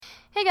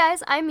Hey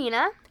guys, I'm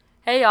Mina.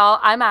 Hey y'all,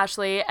 I'm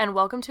Ashley, and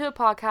welcome to a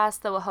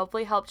podcast that will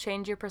hopefully help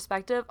change your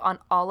perspective on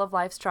all of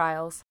life's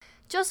trials.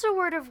 Just a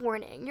word of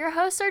warning, your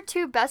hosts are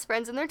two best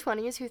friends in their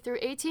 20s who through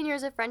 18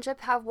 years of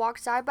friendship have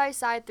walked side by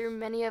side through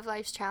many of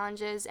life's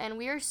challenges, and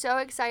we are so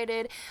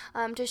excited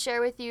to share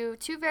with you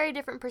two very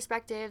different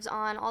perspectives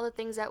on all the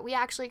things that we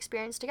actually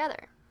experienced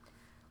together.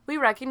 We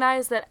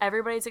recognize that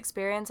everybody's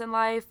experience in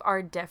life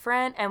are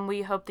different, and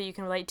we hope that you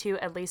can relate to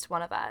at least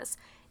one of us.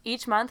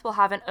 Each month we'll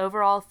have an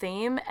overall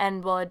theme,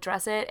 and we'll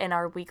address it in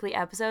our weekly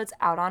episodes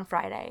out on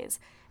Fridays.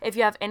 If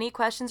you have any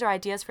questions or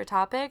ideas for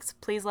topics,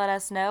 please let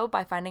us know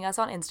by finding us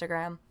on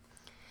Instagram.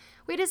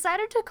 We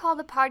decided to call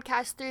the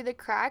podcast Through the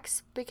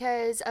Cracks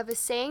because of a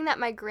saying that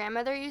my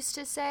grandmother used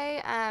to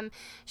say.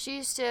 She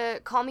used to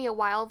call me a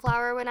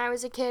wildflower when I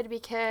was a kid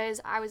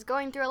because I was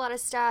going through a lot of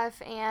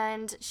stuff,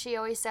 and she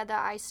always said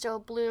that I still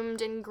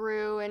bloomed and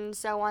grew and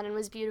so on and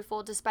was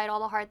beautiful despite all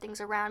the hard things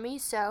around me.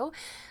 So,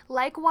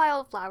 like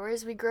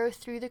wildflowers, we grow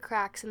through the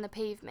cracks in the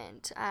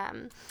pavement.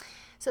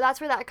 So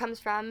that's where that comes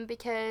from,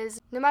 because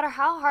no matter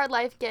how hard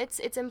life gets,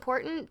 it's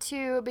important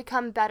to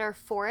become better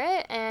for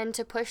it and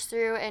to push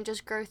through and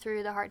just grow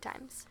through the hard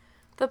times.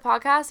 The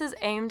podcast is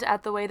aimed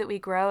at the way that we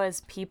grow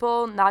as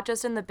people, not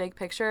just in the big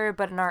picture,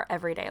 but in our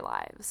everyday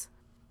lives.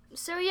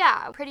 So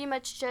yeah, pretty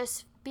much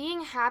just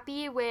being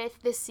happy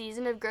with the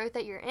season of growth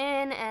that you're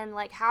in, and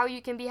like how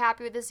you can be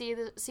happy with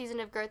the season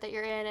of growth that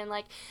you're in, and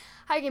like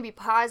how you can be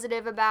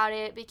positive about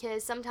it,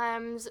 because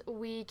sometimes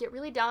we get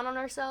really down on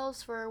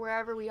ourselves for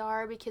wherever we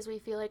are because we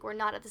feel like we're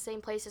not at the same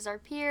place as our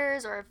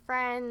peers or our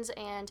friends,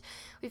 and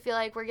we feel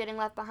like we're getting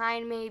left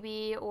behind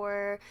maybe,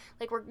 or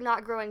like we're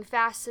not growing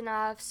fast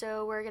enough.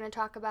 So we're going to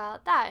talk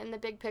about that in the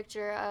big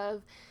picture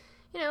of,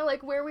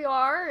 like where we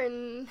are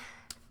and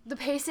the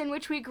pace in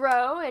which we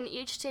grow, and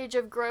each stage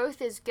of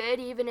growth is good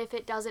even if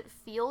it doesn't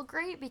feel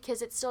great,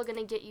 because it's still going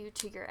to get you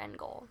to your end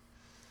goal.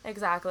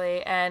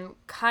 Exactly, and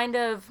kind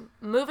of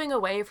moving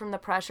away from the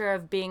pressure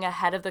of being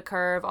ahead of the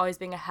curve, always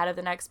being ahead of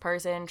the next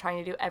person,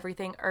 trying to do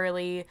everything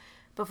early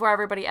before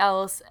everybody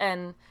else.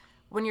 And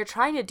when you're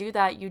trying to do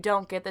that, you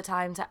don't get the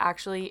time to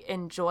actually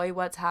enjoy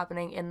what's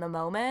happening in the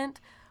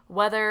moment.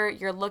 Whether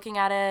you're looking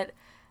at it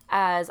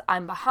as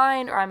I'm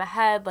behind or I'm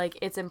ahead, like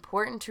it's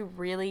important to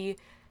really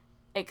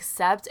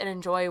accept and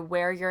enjoy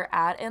where you're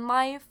at in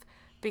life,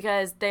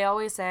 because they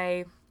always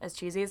say, as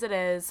cheesy as it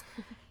is,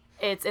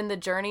 it's in the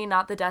journey,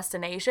 not the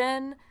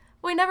destination.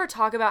 We never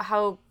talk about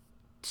how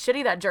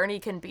shitty that journey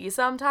can be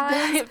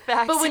sometimes.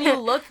 But when you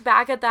look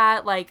back at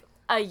that, like,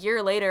 a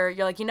year later,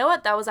 you're like, you know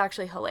what? That was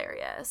actually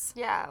hilarious.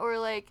 Yeah, or,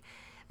 like,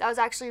 that was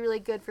actually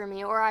really good for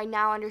me. Or I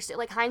now understand,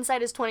 like,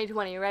 hindsight is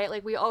 20/20, right?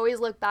 Like, we always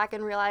look back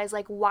and realize,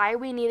 like, why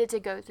we needed to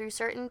go through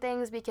certain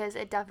things, because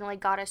it definitely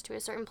got us to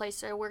a certain place.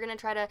 So we're going to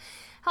try to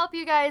help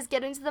you guys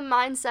get into the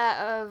mindset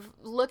of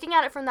looking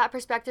at it from that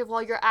perspective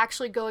while you're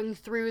actually going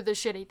through the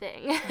shitty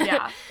thing.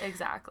 Yeah,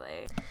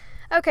 exactly.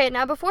 Okay,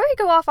 now before we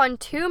go off on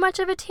too much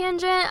of a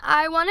tangent,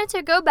 I wanted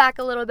to go back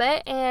a little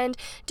bit and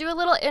do a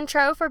little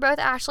intro for both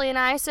Ashley and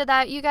I, so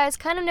that you guys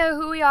kind of know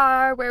who we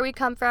are, where we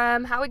come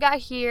from, how we got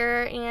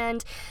here,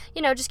 and,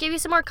 just give you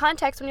some more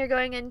context when you're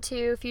going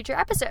into future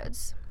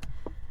episodes.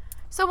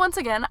 So once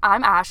again,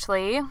 I'm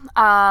Ashley.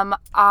 I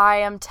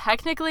am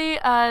technically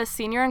a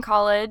senior in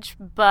college,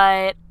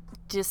 but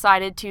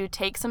decided to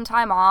take some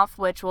time off,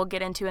 which we'll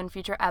get into in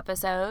future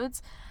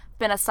episodes.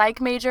 Been a psych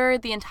major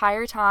the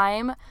entire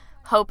time,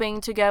 hoping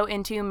to go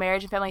into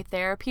marriage and family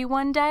therapy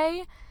one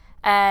day,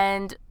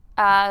 and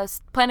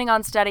planning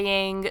on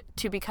studying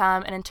to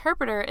become an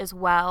interpreter as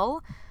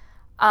well.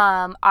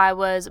 I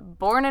was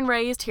born and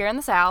raised here in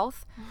the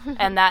South,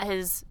 and that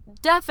has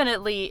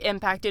definitely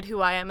impacted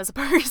who I am as a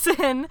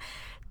person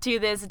to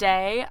this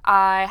day.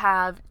 I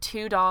have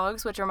 2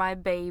 dogs, which are my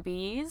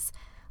babies.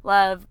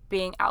 Love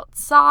being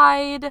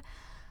outside.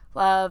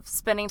 Love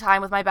spending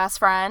time with my best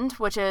friend,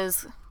 which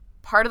is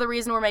part of the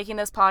reason we're making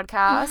this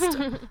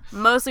podcast.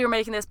 Mostly we're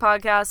making this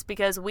podcast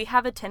because we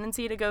have a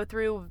tendency to go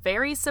through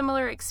very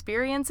similar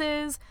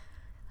experiences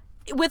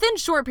within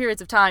short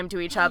periods of time to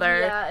each other.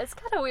 Yeah, it's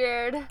kind of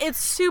weird. It's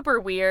super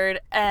weird,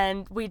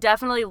 and we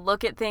definitely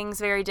look at things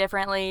very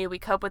differently. We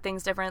cope with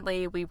things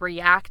differently. We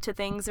react to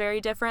things very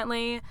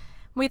differently.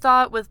 We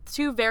thought with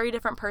 2 very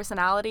different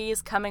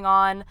personalities coming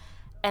on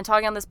and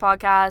talking on this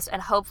podcast,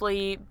 and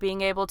hopefully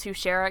being able to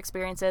share our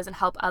experiences and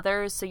help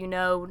others, so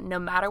no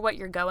matter what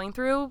you're going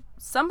through,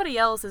 somebody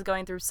else is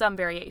going through some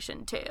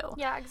variation too.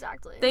 Yeah,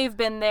 exactly. They've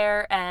been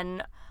there,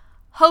 and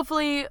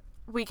hopefully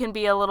we can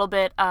be a little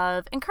bit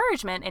of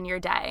encouragement in your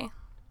day.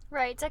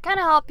 Right, to kind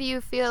of help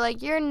you feel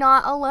like you're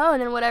not alone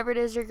in whatever it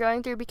is you're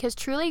going through, because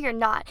truly you're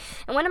not.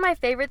 And one of my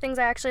favorite things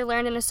I actually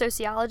learned in a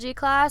sociology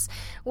class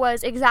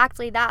was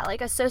exactly that.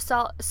 Like, a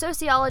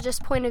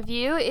sociologist's point of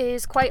view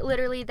is quite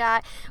literally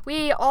that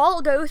we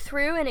all go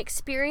through and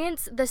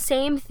experience the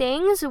same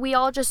things. We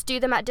all just do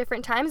them at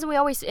different times, and we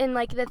always, and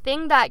like the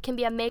thing that can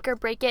be a make or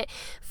break it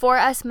for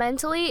us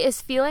mentally is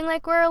feeling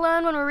like we're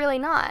alone when we're really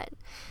not.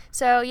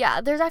 So yeah,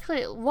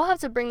 we'll have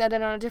to bring that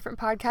in on a different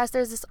podcast.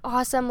 There's this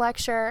awesome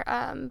lecture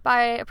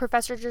by a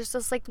professor,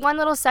 just like one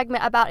little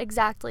segment about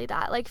exactly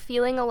that, like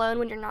feeling alone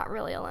when you're not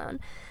really alone.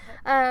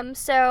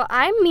 So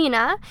I'm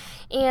Mina,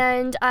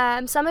 and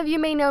some of you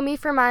may know me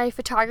for my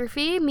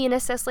photography. Mina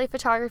Sisley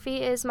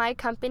Photography is my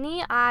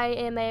company. I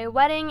am a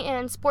wedding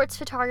and sports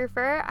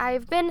photographer.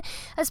 I've been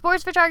a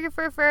sports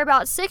photographer for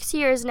about 6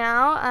 years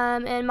now,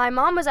 and my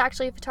mom was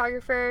actually a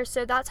photographer,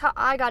 so that's how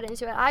I got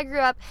into it. I grew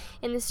up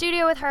in the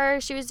studio with her.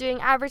 She was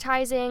doing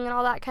advertising and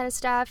all that kind of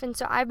stuff, and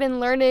so I've been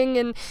learning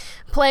and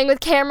playing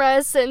with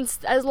cameras since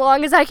as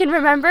long as I can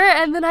remember,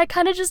 and then I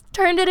kind of just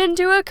turned it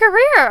into a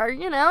career,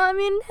 you know? I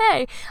mean,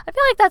 hey, I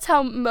feel like that's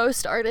how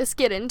most artists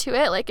get into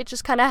it. Like, it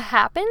just kind of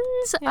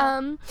happens.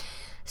 Yeah.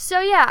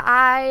 So yeah,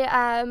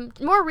 I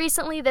more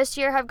recently this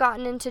year have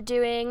gotten into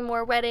doing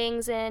more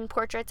weddings and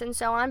portraits and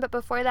so on, but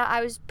before that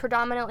I was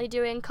predominantly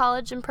doing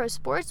college and pro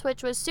sports,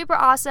 which was super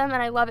awesome,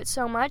 and I love it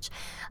so much.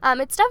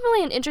 It's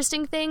definitely an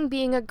interesting thing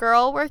being a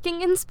girl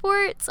working in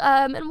sports,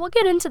 and we'll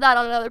get into that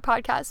on another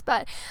podcast,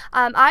 but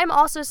I'm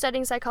also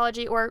studying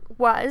psychology, or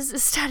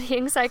was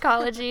studying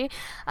psychology,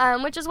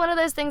 which is one of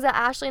those things that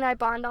Ashley and I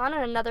bond on,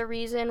 and another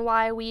reason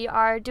why we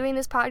are doing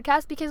this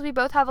podcast, because we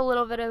both have a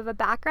little bit of a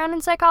background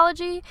in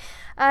psychology.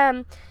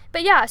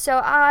 But yeah, so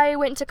I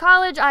went to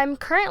college. I'm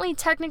currently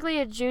technically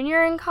a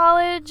junior in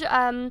college.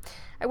 I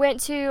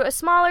went to a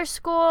smaller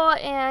school,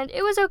 and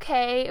it was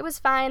okay. It was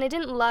fine. I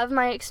didn't love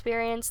my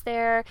experience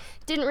there.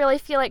 Didn't really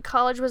feel like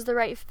college was the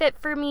right fit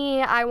for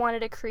me. I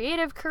wanted a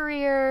creative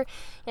career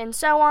and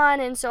so on,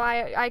 and so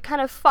I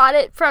kind of fought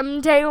it from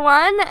day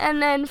one,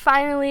 and then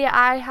finally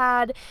I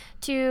had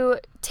to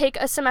take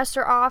a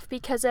semester off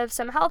because of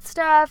some health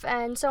stuff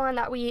and so on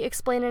that we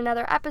explain in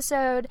another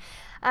episode.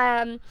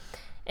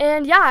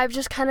 And yeah, I've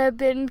just kind of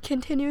been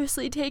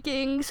continuously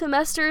taking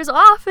semesters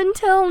off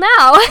until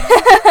now.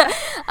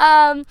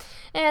 And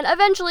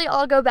eventually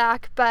I'll go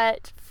back,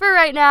 but for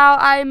right now,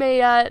 I'm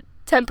a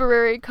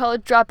temporary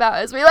college dropout,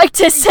 as we like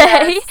to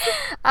say.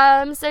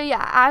 Yes. So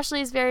yeah,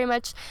 Ashley's very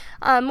much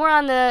more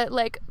on the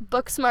like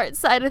book smart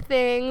side of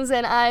things,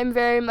 and I'm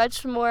very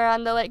much more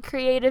on the like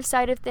creative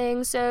side of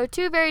things. So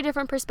two very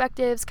different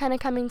perspectives kind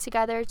of coming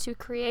together to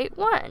create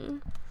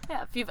one.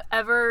 Yeah, if you've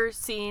ever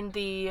seen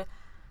the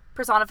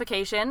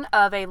personification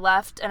of a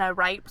left and a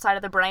right side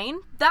of the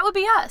brain, that would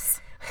be us.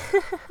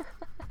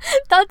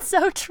 That's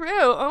so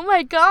true. Oh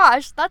my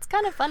gosh, that's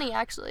kind of funny,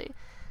 actually.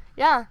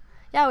 Yeah,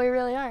 we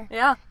really are.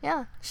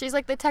 Yeah, she's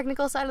like the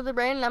technical side of the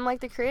brain, and I'm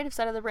like the creative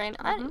side of the brain.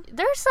 Mm-hmm.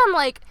 There's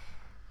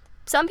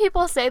some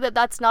people say that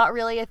that's not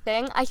really a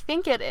thing. I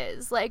think it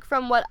is. Like,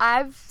 from what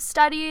I've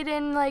studied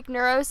in like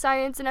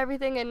neuroscience and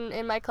everything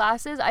in my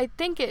classes, I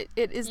think it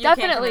is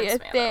definitely a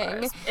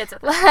thing. It's a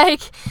thing.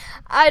 Like,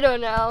 I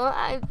don't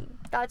know.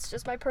 That's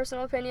just my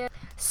personal opinion.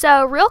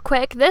 So real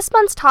quick, this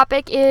month's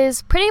topic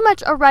is pretty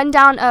much a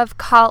rundown of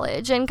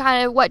college and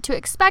kind of what to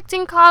expect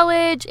in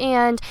college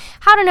and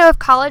how to know if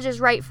college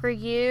is right for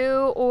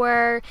you,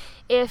 or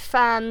if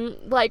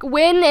like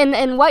when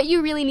and what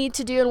you really need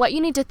to do and what you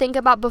need to think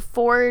about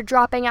before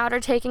dropping out or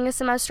taking a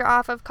semester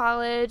off of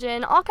college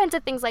and all kinds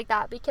of things like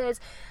that, because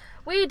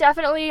we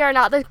definitely are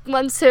not the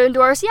ones to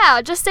endorse,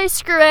 just say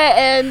screw it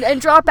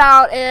and drop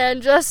out and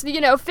just,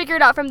 figure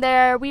it out from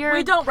there.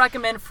 We don't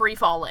recommend free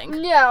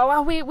falling.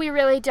 No, we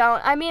really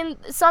don't. I mean,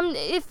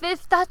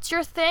 if that's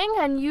your thing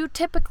and you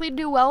typically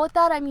do well with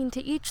that, I mean,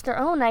 to each their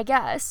own, I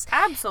guess.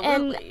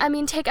 Absolutely. And, I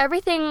mean, take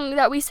everything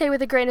that we say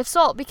with a grain of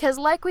salt, because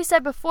like we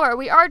said before,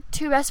 we are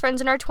two best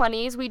friends in our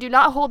 20s. We do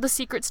not hold the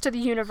secrets to the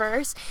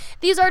universe.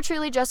 These are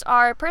truly just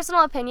our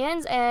personal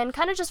opinions and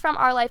kind of just from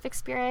our life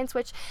experience,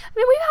 which, I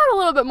mean, we've had a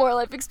little bit more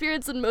life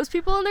experience than most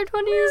people in their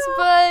 20s,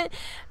 but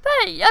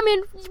I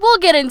mean, we'll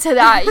get into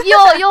that.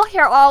 You'll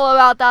hear all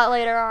about that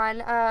later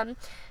on.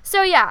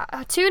 So yeah,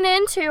 tune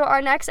in to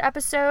our next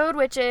episode,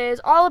 which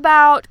is all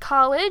about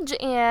college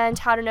and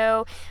how to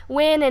know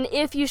when and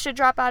if you should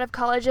drop out of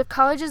college, if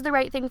college is the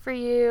right thing for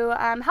you,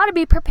 how to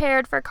be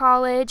prepared for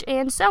college,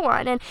 and so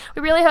on. And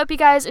we really hope you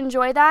guys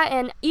enjoy that.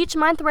 And each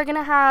month we're going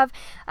to have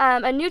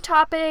a new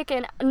topic,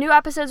 and new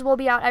episodes will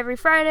be out every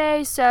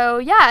Friday. So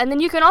yeah, and then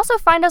you can also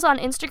find us on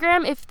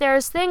Instagram if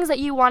there's things that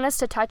you want us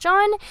to touch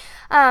on,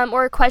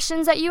 or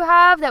questions that you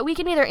have that we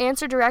can either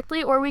answer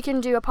directly, or we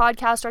can do a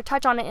podcast or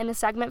touch on it in a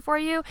segment for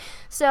you.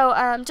 So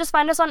just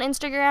find us on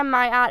Instagram.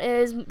 My @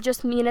 is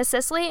just Mina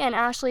Sisley, and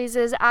Ashley's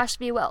is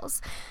Ashby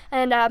Wills.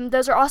 And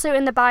those are also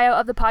in the bio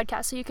of the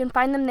podcast, so you can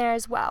find them there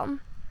as well.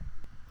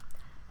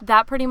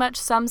 That pretty much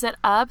sums it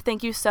up.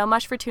 Thank you so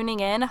much for tuning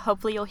in.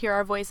 Hopefully you'll hear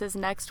our voices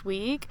next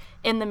week.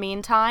 In the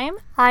meantime,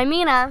 I'm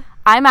Mina.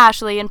 I'm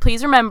Ashley, and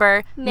please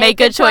remember, make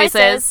good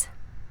choices.